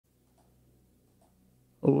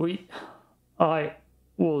I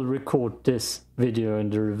will record this video in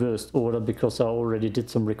the reversed order because I already did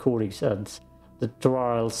some recordings and the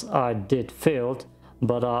trials I did failed,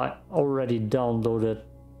 but I already downloaded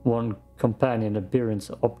one companion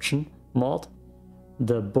appearance option mod,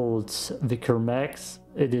 the Bolt's Vicar Max.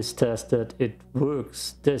 It is tested, it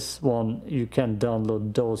works. This one you can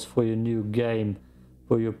download those for your new game,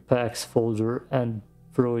 for your packs folder, and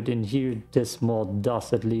throw it in here. This mod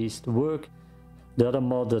does at least work. The other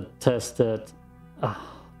mod that tested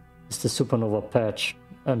is the Supernova Patch,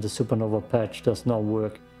 and the Supernova Patch does not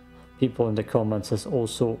work. People in the comments have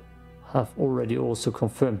already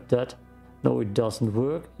confirmed that. No, it doesn't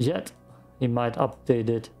work yet. He might update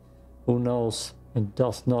it. Who knows? It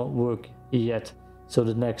does not work yet. So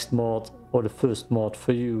the next mod, or the first mod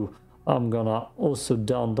for you, I'm gonna also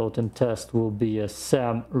download and test, will be a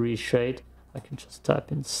Sam reshade. I can just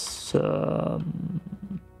type in Sam.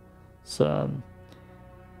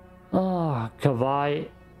 Kawaii.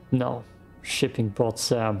 No, shipping bot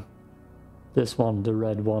Sam. This one, the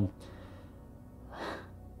red one.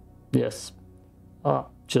 Yes, I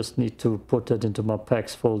just need to put that into my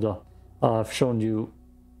packs folder. I've shown you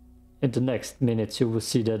in the next minutes, you will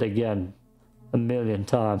see that again a million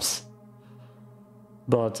times.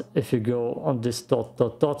 But if you go on this ...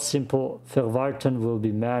 simple verwalten will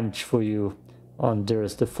be managed for you. And there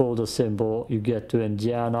is the folder symbol. You get to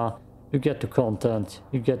Indiana, you get to content,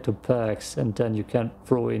 you get to packs, and then you can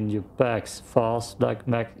throw in your packs fast, like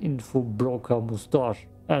Mac Info, Broker, Mustache,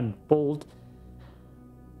 and Bold.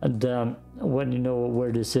 And then when you know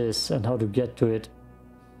where this is and how to get to it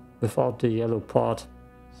without the yellow part,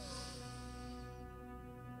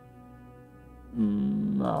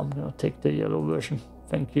 I'm gonna take the yellow version.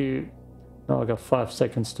 Thank you. Now I got 5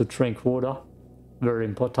 seconds to drink water. Very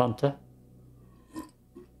important.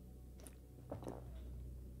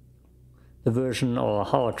 The version, or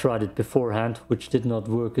how I tried it beforehand, which did not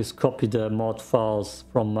work, is copy the mod files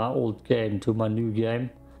from my old game to my new game.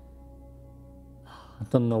 I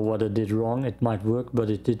don't know what I did wrong. It might work, but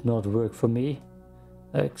it did not work for me.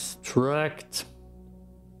 Extract.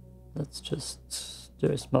 Let's just...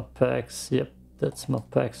 there's my packs. Yep, that's my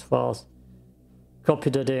packs files. Copy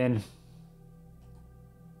that in.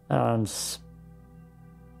 And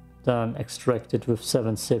then extract it with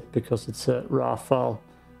 7-zip because it's a RAW file.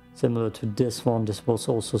 Similar to this one. This was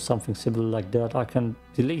also something similar like that. I can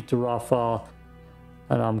delete the RAW file.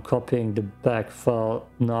 And I'm copying the back file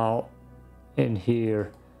now in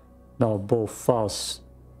here. Now both files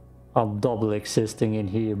are double existing in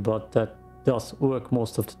here, but that does work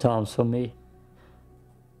most of the times for me.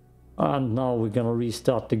 And now we're gonna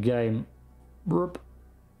restart the game.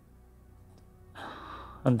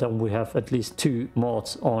 And then we have at least 2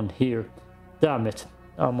 mods on here. Damn it,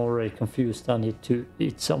 I'm already confused. I need to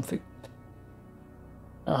eat something.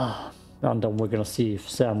 And then we're gonna see if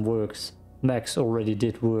Sam works. Max already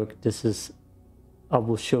did work. This is... I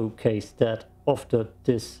will showcase that after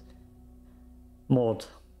this mod,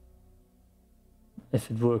 if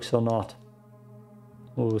it works or not.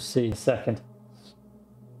 We'll see in a second.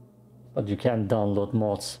 But you can download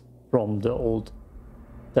mods from the old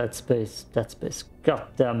Dead Space. God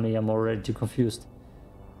damn me, I'm already too confused.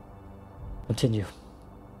 Continue.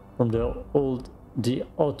 From the old The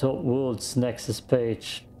Outer Worlds Nexus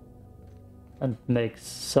page. And make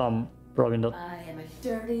some... probably not... I am a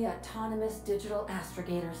dirty, autonomous digital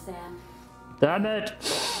astrogator, Sam. Damn it!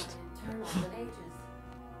 Internals and ages.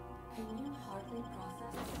 Can you hardly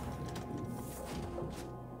process?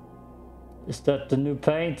 Is that the new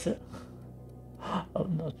paint?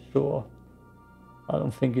 I'm not sure. I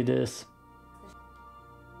don't think it is.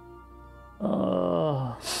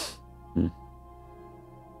 I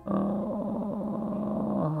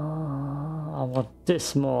want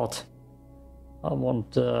this mod. I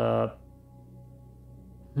want I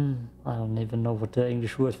don't even know what the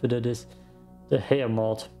English word for that is. The hair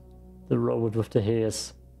mod. The robot with the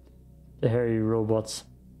hairs. The hairy robots.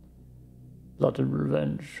 Blood and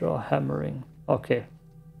Revenge or Hammering. Okay,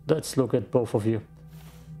 let's look at both of you.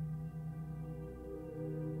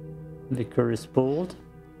 Vicar is bold.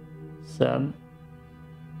 Sam.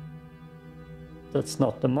 That's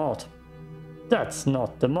not the mod. That's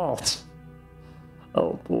not the mod.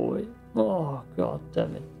 Oh boy. Oh god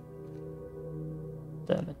damn it.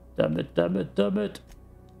 Damn it, damn it, damn it, damn it.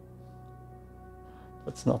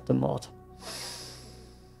 That's not the mod.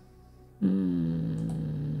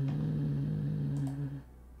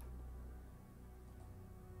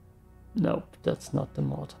 Nope, that's not the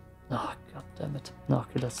mod. Oh god damn it.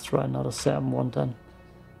 Okay, let's try another Sam one then.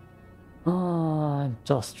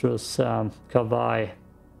 Industrial Sam, Kawaii.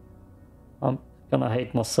 I'm gonna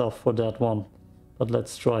hate myself for that one. But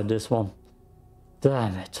let's try this one.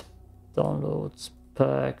 Damn it. Downloads,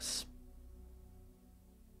 packs.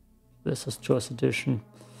 This is Choice Edition.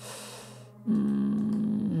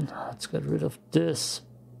 Let's get rid of this.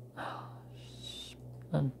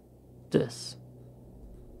 And this.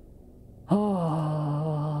 I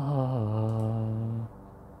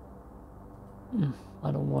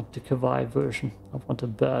don't want the kawaii version. I want a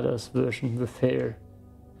badass version with hair.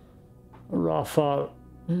 Raw file.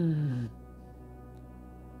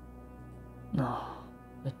 No,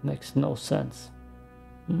 it makes no sense.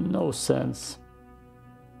 No sense.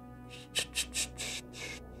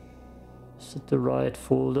 Is it the right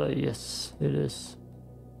folder? Yes, it is.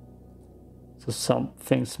 So some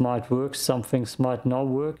things might work, some things might not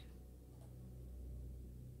work.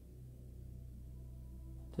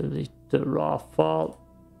 Delete the raw file.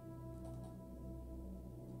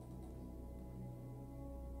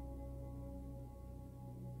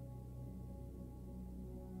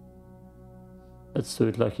 Let's do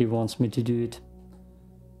it like he wants me to do it.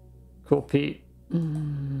 Copy.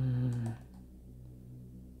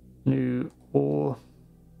 New or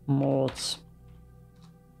mods.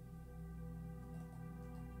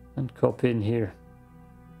 And copy in here.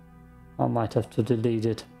 I might have to delete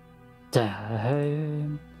it.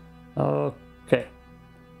 Damn. Okay.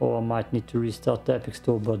 Or I might need to restart the Epic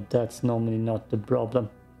Store, but that's normally not the problem.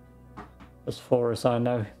 As far as I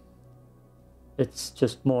know. It's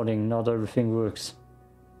just modding, not everything works.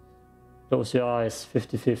 Close your eyes,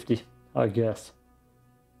 50-50, I guess.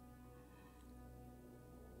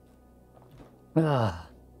 Ah,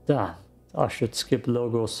 damn. I should skip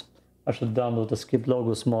logos. I should download the skip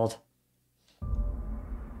logos mod.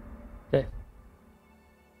 Okay.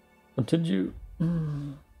 Continue.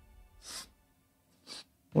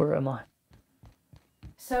 Where am I?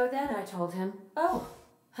 So then I told him, oh,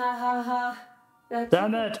 ha ha ha. That's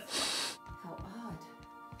Damn it! How odd.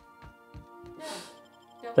 No,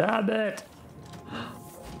 don't Damn it!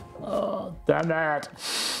 Oh, damn it! I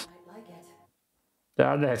like it.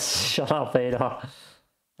 Damn it! Shut up, Ada.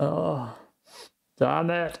 Oh, damn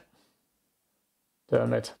it!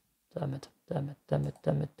 Damn it! Damn it! Damn it! Damn it!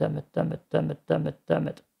 Damn it! Damn it! Damn it! Damn it! Damn it! Damn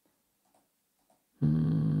it!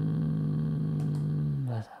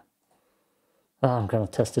 I'm gonna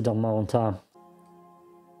test it on my own time.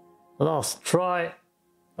 Last try.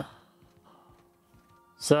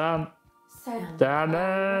 Sam. Damn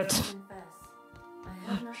it!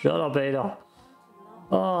 Shut up, Ada.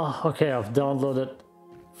 Oh, okay, I've downloaded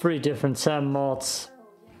 3 different Sam mods.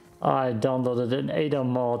 I downloaded an Ada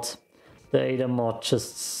mod. The Ada mod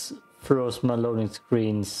just froze my loading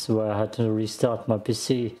screens where I had to restart my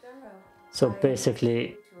PC. So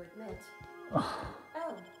basically,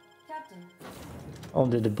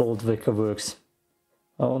 only the bold Vicar works.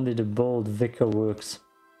 Only the bold Vicar works.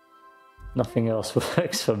 Nothing else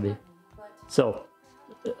works for me. So,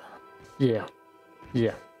 yeah.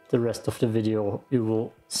 The rest of the video you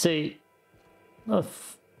will see a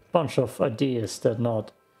bunch of ideas that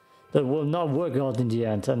will not work out in the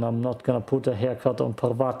end, and I'm not gonna put a haircut on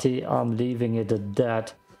Parvati. I'm leaving it at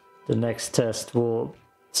that. The next test will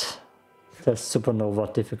test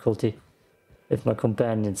Supernova difficulty. If my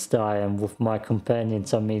companions die, and with my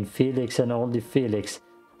companions I mean Felix and only Felix.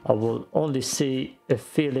 I will only see if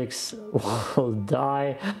Felix will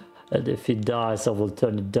die, and if he dies I will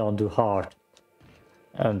turn it down to hard.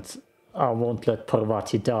 And I won't let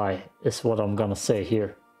Parvati die, is what I'm gonna say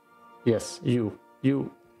here. Yes, you,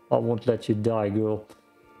 I won't let you die, girl.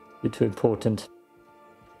 You're too important.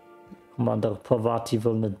 Commander Parvati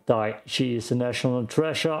will not die. She is a national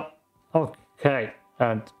treasure. Okay,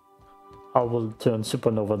 and I will turn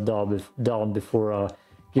Supernova down before I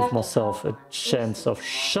give myself a chance of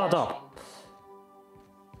shut up.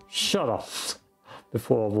 Shut up.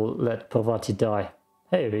 Before I will let Parvati die.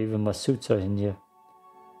 Hey, even my suits are in here.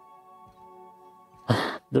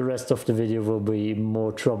 The rest of the video will be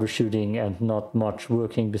more troubleshooting and not much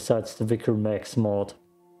working besides the Vicar Max mod.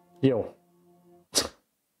 Yo.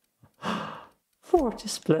 For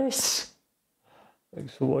this place.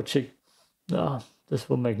 Thanks for watching. This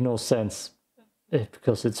will make no sense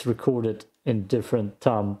because it's recorded in different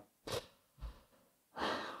time.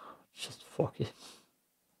 Just fuck it.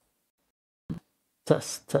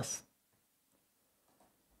 Test.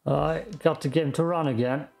 I got the game to run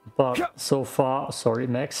again, but so far, sorry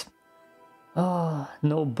Max,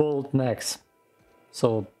 no bold Max.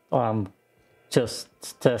 So I'm just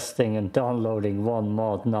testing and downloading one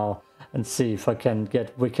mod now and see if I can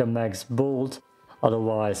get Wicker Max bold.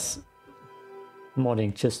 Otherwise,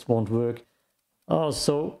 modding just won't work.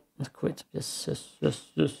 So quit. Yes.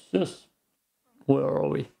 Where are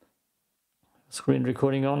we? Screen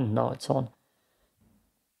recording on? Now it's on.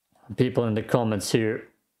 people in the comments here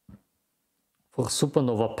for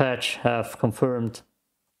Supernova Patch have confirmed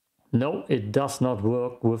no, it does not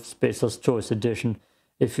work with Spacer's Choice Edition.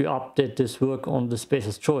 If you update this work on the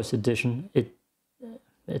Spacer's Choice Edition, it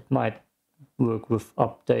might work with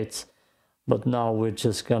updates. But now we're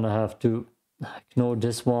just gonna have to ignore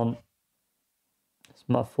this one. Is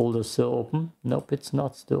my folder still open? Nope, it's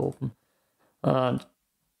not still open. And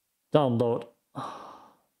download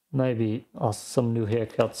maybe some new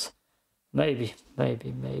haircuts. Maybe.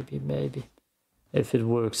 If it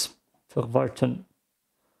works. Verwalten.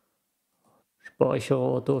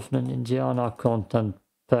 Speicherort öffnen Indiana content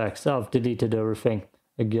packs. I've deleted everything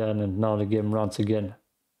again and now the game runs again.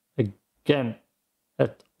 Again,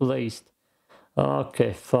 at least.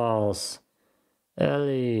 Okay, files.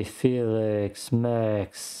 Ellie, Felix,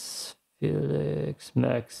 Max.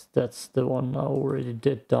 That's the one I already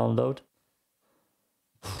did download.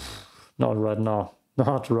 Not right now.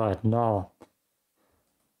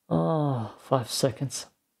 5 seconds.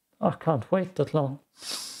 I can't wait that long.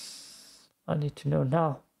 I need to know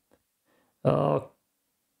now.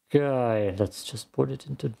 Okay, let's just put it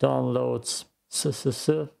into downloads.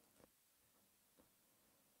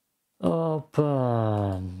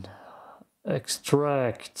 Open.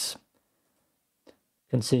 Extract. You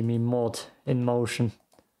can see me mod in motion.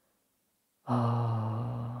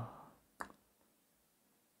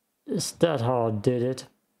 Is that how I did it?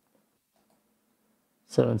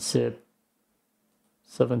 7-zip.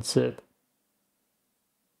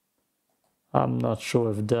 I'm not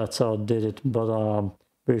sure if that's how I did it, but I'm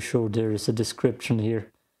pretty sure there is a description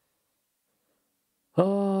here.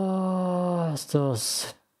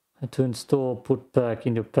 To install, put pack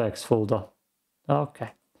in your packs folder.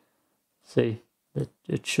 Okay. See,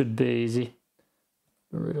 it should be easy.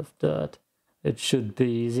 Get rid of that. It should be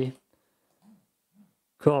easy.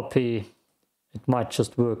 Copy. It might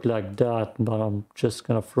just work like that, but I'm just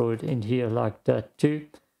gonna throw it in here like that too.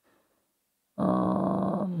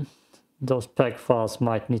 Those pack files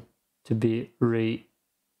might need to be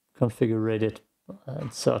reconfigured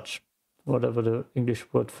and such, whatever the English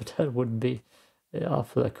word for that would be.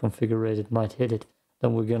 After I configure it, it might hit it.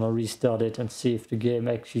 Then we're gonna restart it and see if the game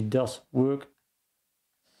actually does work.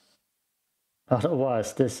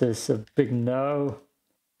 Otherwise, this is a big no.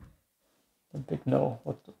 A big no.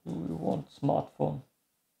 What do we want? Smartphone.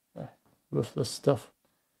 Worthless stuff.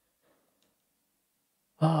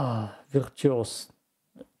 Virtuos.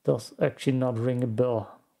 Does actually not ring a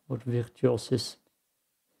bell. What Virtuos is.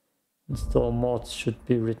 Install mods should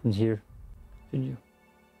be written here. Continue.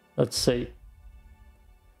 Let's say.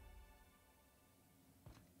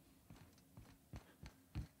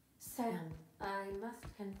 Sam, I must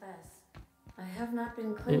confess, I have not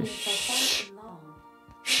been clean for quite long.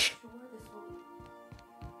 Sure this will...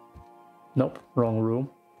 Nope, wrong room.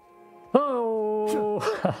 Oh!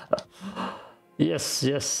 Yes.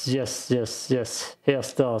 Here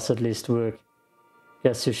does at least work.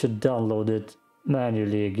 Guess you should download it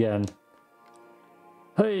manually again.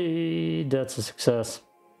 Hey, that's a success.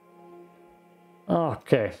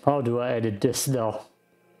 Okay, how do I edit this now?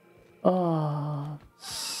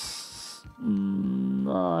 In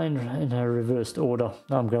a reversed order.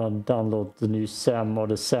 I'm gonna download the new Sam or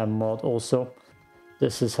the Sam mod also.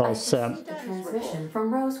 This is how Sam... The transmission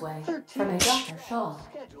from Roseway, from a Dr. Shaw.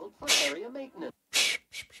 Scheduled for area maintenance.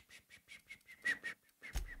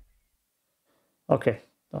 Okay.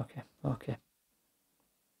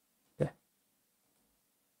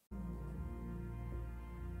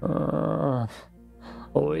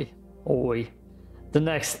 Oi. The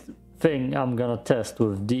next thing I'm gonna test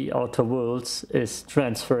with the Outer Worlds is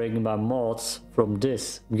transferring my mods from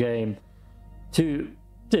this game to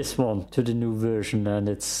this one, to the new version, and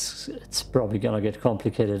it's probably gonna get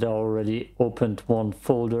complicated. I already opened one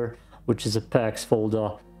folder, which is a packs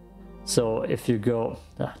folder. So if you go,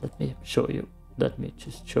 let me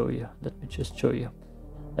just show you.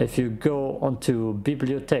 If you go onto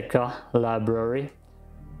Biblioteca library,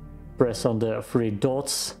 press on the 3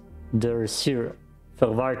 dots, there is here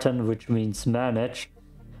Verwalten, which means manage.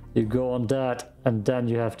 You go on that, and then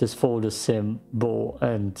you have this folder symbol,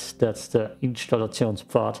 and that's the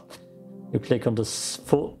Installationspfad. You click on this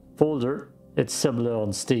folder. It's similar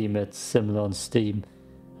on Steam.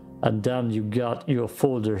 And then you got your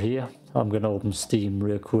folder here. I'm gonna open Steam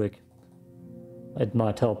real quick. It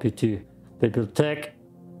might help you too. Bibliothek.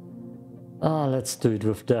 Let's do it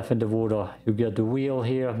with Death in the Water. You get the wheel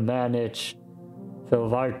here, manage,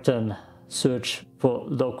 Verwalten, search for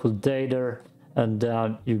local data, and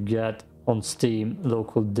then you get on Steam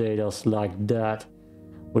local data like that,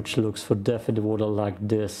 which looks for Death in the Water like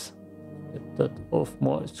this. Get that off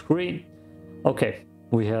my screen. Okay,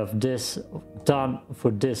 we have this done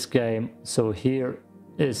for this game. So here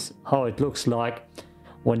is how it looks like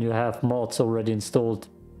when you have mods already installed.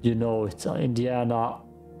 You know, it's Indiana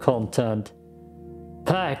content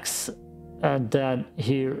packs, and then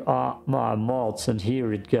here are my mods, and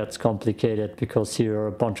here it gets complicated because here are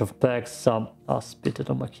a bunch of packs. Some I spit it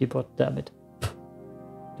on my keyboard, damn it.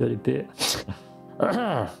 Dirty beer.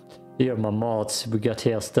 Here are my mods. We got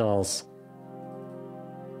hairstyles,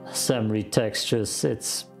 Sam Retextures.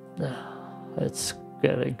 It's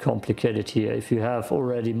getting complicated here. If you have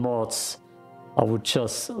already mods, I would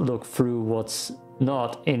just look through what's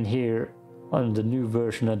not in here on the new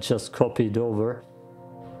version and just copy it over.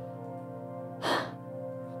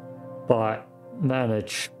 By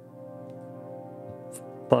manage,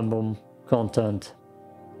 boom, content,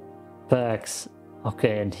 packs.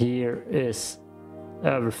 Okay, and here is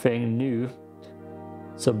everything new.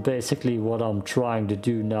 So basically what I'm trying to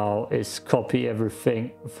do now is copy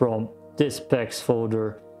everything from this packs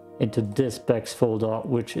folder into this packs folder,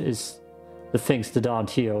 which is the things that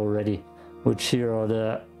aren't here already, which here are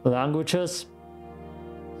the languages.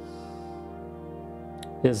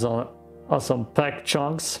 Here's are some pack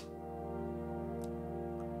chunks.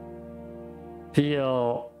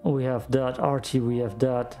 PL, we have that. RT, we have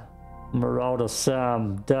that. Marauder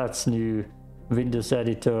Sam, that's new. Windows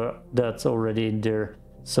editor, that's already in there.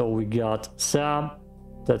 So we got Sam,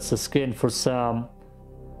 that's the skin for Sam.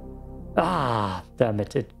 Ah, damn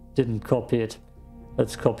it, it didn't copy it.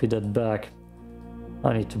 Let's copy that back.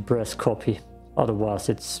 I need to press copy, otherwise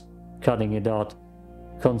it's cutting it out.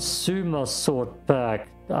 Consumer sort pack,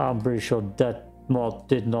 I'm pretty sure that mod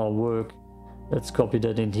did not work. Let's copy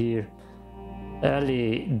that in here.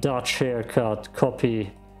 Ellie Dutch haircut,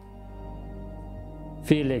 copy.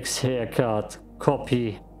 Felix haircut,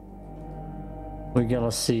 copy. We're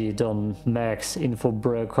gonna see it on Max info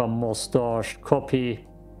broker mustache, copy.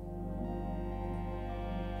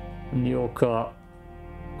 Nyoka,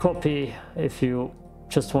 copy. If you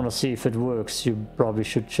just want to see if it works, you probably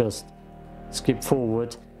should just skip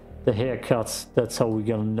forward. The haircuts, that's how we're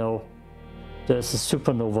gonna know. There's a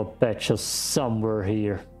Supernova Patch somewhere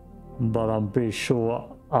here, but I'm pretty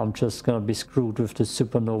sure I'm just gonna be screwed with the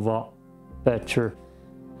Supernova Patcher,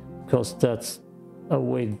 because that's a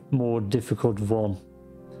way more difficult one.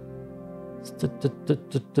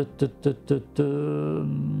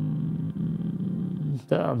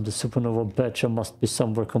 Damn, the Supernova Patcher must be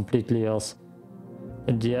somewhere completely else.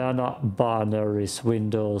 Indiana binaries,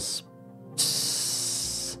 Windows.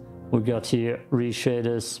 We got here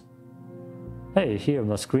reshaders. Hey, here are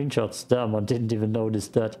my screenshots. Damn, I didn't even notice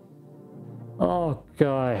that.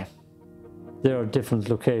 Okay. There are different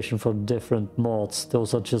locations for different mods.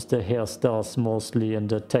 Those are just the hairstyles mostly, and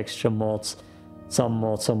the texture mods. Some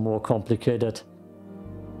mods are more complicated.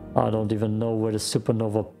 I don't even know where the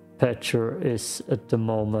Supernova Patcher is at the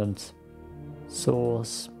moment.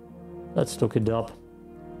 Source. Let's look it up.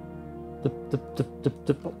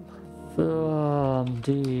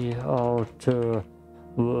 The Outer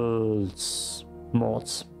Worlds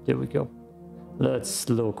mods. There we go. Let's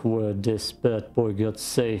look where this bad boy got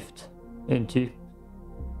saved into.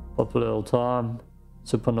 Popular all time.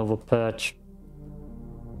 Supernova Patch.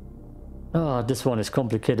 Ah, this one is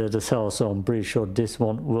complicated as hell, so I'm pretty sure this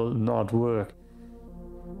one will not work.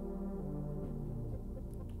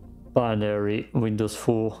 Binary Windows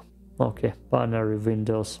 4. Okay, binary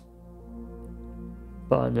Windows.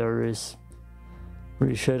 Binaries.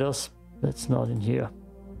 Reshaders. That's not in here.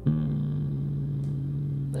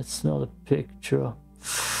 That's not a picture.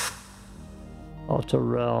 Outer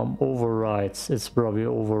Realm overrides. It's probably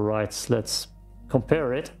overrides. Let's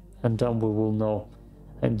compare it and then we will know.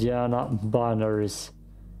 Indiana binaries.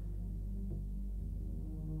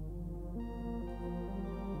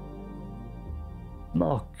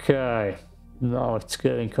 Okay, now it's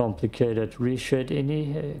getting complicated. Reshade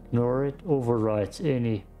any, ignore it. Overrides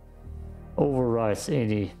any, overrides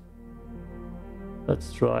any.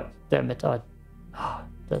 Let's try. Damn it,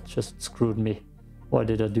 that just screwed me. Why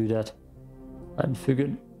did I do that?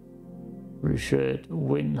 Unfigured. Reshade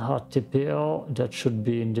win HTTPL. That should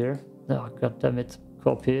be in there. Oh, god damn it.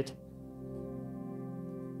 Copy it.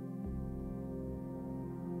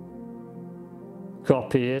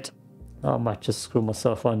 Copy it. I might just screw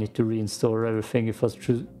myself. I need to reinstall everything if I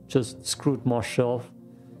just screwed myself.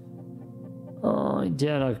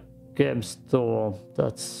 Indiana Game Store.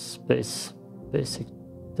 That's basic.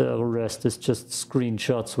 The rest is just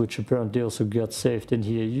screenshots, which apparently also got saved in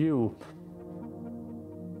here. You.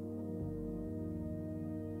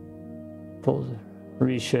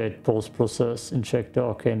 Reshade, post process, injector.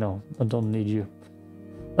 Okay, no, I don't need you.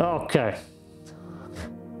 Okay.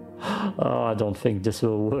 Oh, I don't think this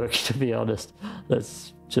will work, to be honest.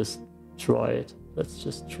 Let's just try it. Let's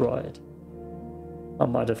just try it. I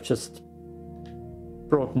might have just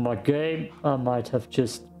broken my game. I might have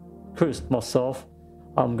just cursed myself.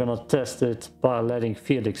 I'm gonna test it by letting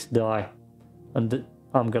Felix die. And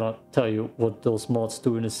I'm gonna tell you what those mods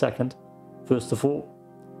do in a second. First of all,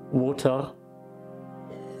 water.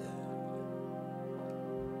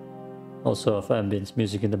 Also have ambience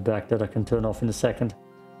music in the back that I can turn off in a second.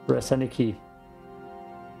 Press any key.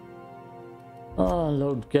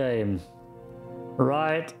 Load game.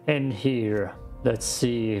 Right in here. Let's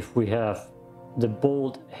see if we have the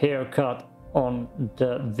bold haircut on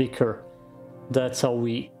the vicar. That's how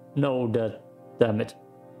we know that. Damn it.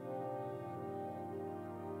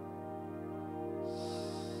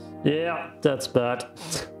 Yeah, that's bad.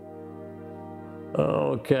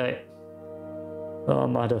 Okay. I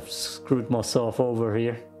might have screwed myself over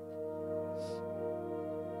here.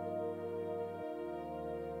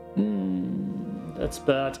 That's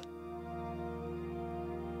bad.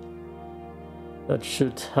 That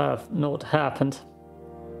should have not happened.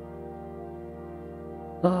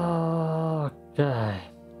 Okay.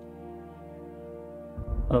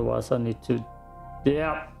 Otherwise I need to...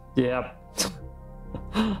 Yeah.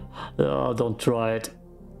 Oh, don't try it.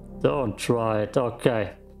 Don't try it.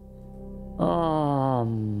 Okay.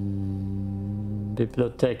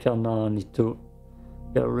 Biblioteca, now I need to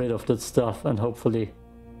get rid of that stuff and hopefully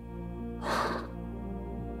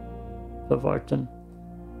Verwarten.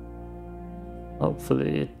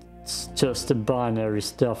 Hopefully it's just the binary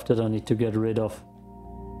stuff that I need to get rid of.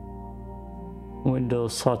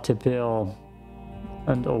 Windows HTTPL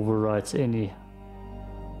and overwrites any.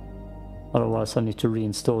 Otherwise I need to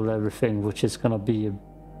reinstall everything, which is gonna be a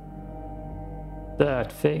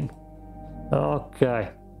bad thing. Okay.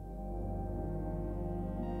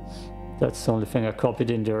 That's the only thing I copied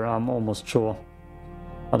in there, I'm almost sure.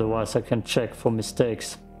 Otherwise I can check for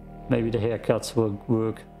mistakes. Maybe the haircuts will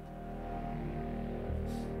work.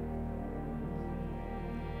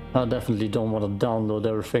 I definitely don't want to download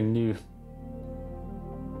everything new.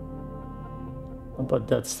 But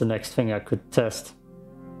that's the next thing I could test.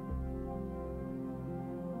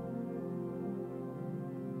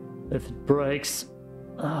 If it breaks,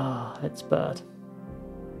 it's bad.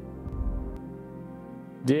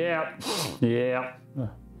 Yeah.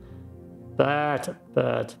 Bad.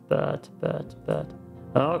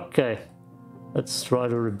 Okay. Let's try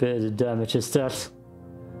to repair the damages that.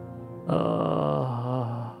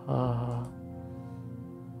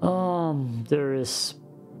 There is...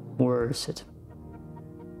 Where is it?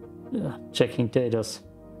 Yeah, checking datas.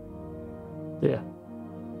 Yeah.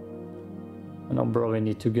 And I probably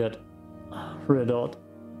need to get rid of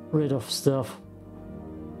stuff.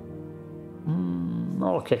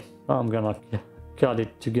 Okay, I'm gonna cut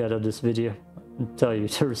it together, this video, and tell you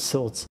the results.